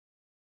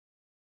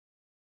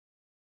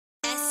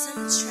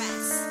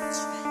SMTracks.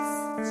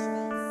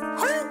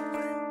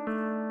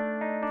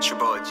 It's your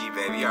boy G,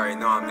 baby. You already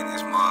know I'm in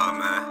this mob,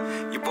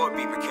 man. Your boy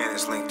Beat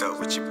Mechanics linked up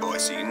with your boy,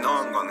 so you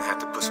know I'm gonna have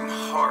to put some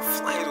hard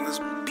flames on this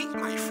beat,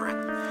 my friend.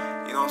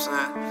 You know what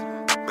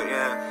I'm saying? But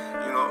yeah,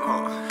 you know,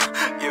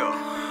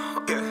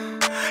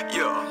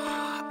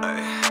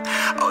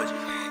 OG,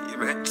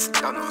 man,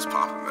 y'all know it's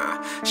poppin',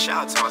 man.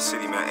 Shout out to my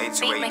city, man.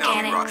 828, you know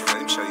I'm rockin', man.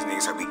 Let me show these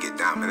niggas how we get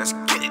down, man. Let's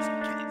get it.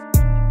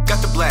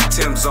 Got the black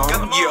Timbs on,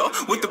 yeah,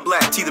 with the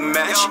black tee to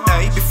match,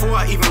 ayy, before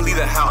I even leave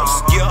the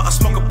house, yeah, I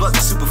smoke a blunt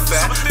that's super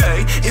fat,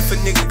 ayy, if a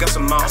nigga got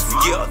some mouth,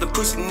 yeah, the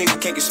pussy nigga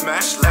can't get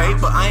smashed, ayy,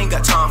 but I ain't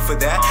got time for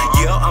that,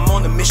 yeah, I'm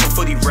on a mission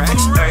for these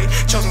racks, ayy,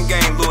 chosen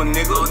game, little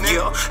nigga,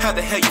 yeah, how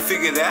the hell you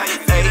figure that,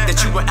 ayy,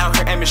 that you went out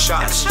here aiming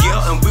shots,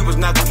 yeah, and we was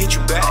not gonna hit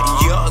you back,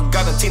 yeah,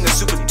 got a team that's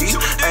super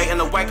deep, ayy, and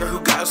a whacker who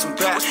got some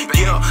back,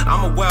 yeah,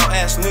 I'm a wild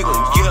ass nigga,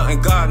 yeah,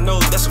 and God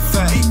knows that's a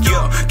fact,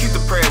 yeah, keep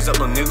the prayers up,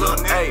 little nigga,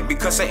 ayy,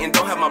 because Satan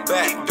don't have my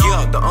back,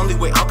 yeah, the only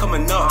way I'm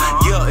coming up,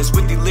 yeah, is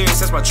with these lyrics,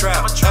 that's my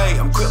trap, hey,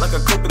 I'm quick like a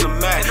clip in the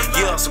mat,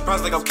 yeah,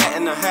 surprised like I'm cat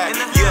in the hat,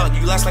 yeah,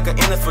 you last like an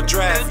NFL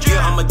draft,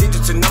 yeah, I'm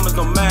addicted to numbers,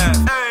 no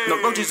math,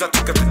 no roaches, I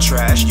took out the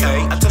trash,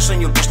 hey, I touched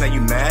on your bitch, now you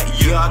mad,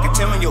 yeah, I can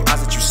tell in your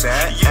eyes that you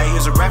sad, hey,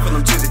 here's a rap for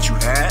them tears that you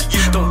had,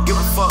 don't give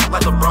a fuck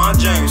like LeBron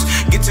James,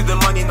 get to the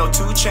money, no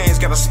 2 chains,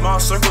 got a small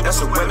circle,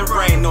 that's a weather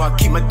rain, no, I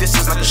keep my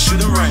distance like a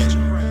shooting range,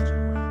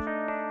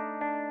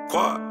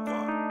 Quad.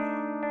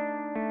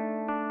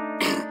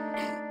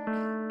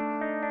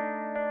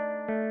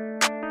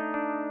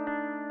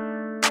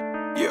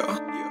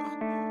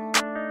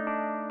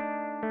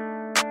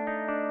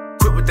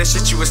 Quit with that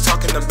shit you was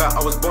talking about.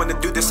 I was born to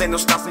do this, ain't no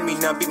stopping me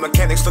now. Beat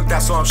Mechanics looked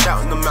out, so I'm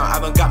shouting them out. I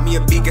done got me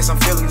a beat, guess I'm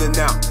feeling it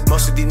now.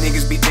 Most of these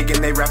niggas be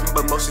thinking they rapping,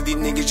 but most of these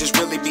niggas just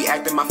really be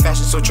acting. My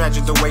fashion so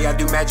tragic, the way I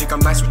do magic. I'm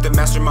nice with the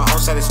master, my own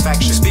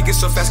satisfaction. Speaking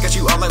so fast, got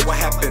you all like what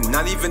happened.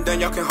 Not even done,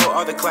 y'all can hold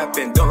all the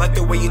clapping. Don't like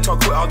the way you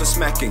talk, quit all the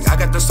smacking. I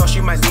got the sauce,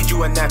 you might need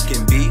you a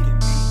napkin, B.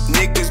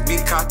 Niggas be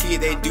cocky,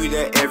 they do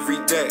that every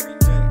day.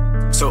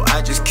 So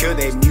I just kill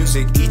their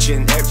music each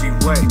and every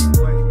way.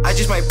 I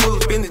just might pull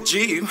up in the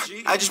Jeep,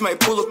 I just might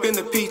pull up in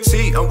the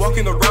PT. I'm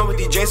walking around with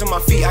these J's on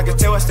my feet. I can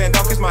tell I stand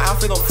out cause my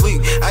outfit on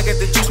fleek. I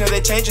got the juice, now they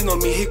changing on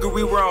me.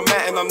 Hickory where I'm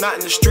at and I'm not in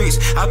the streets.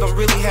 I don't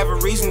really have a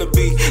reason to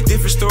be.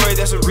 Different story,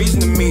 that's a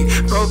reason to me.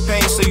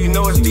 Propane, so you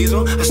know it's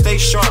diesel. I stay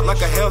sharp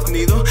like a health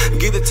needle.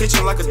 Get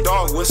attention like a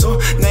dog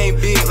whistle.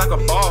 Name big like a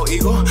bald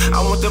eagle.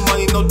 I want the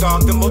money, no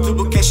dog. The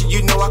multiplication,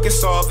 you know I can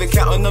solve it.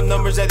 Counting up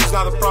numbers, that is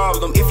not a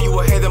problem. If you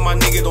a hater, my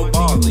nigga, don't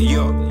bother,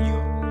 yo.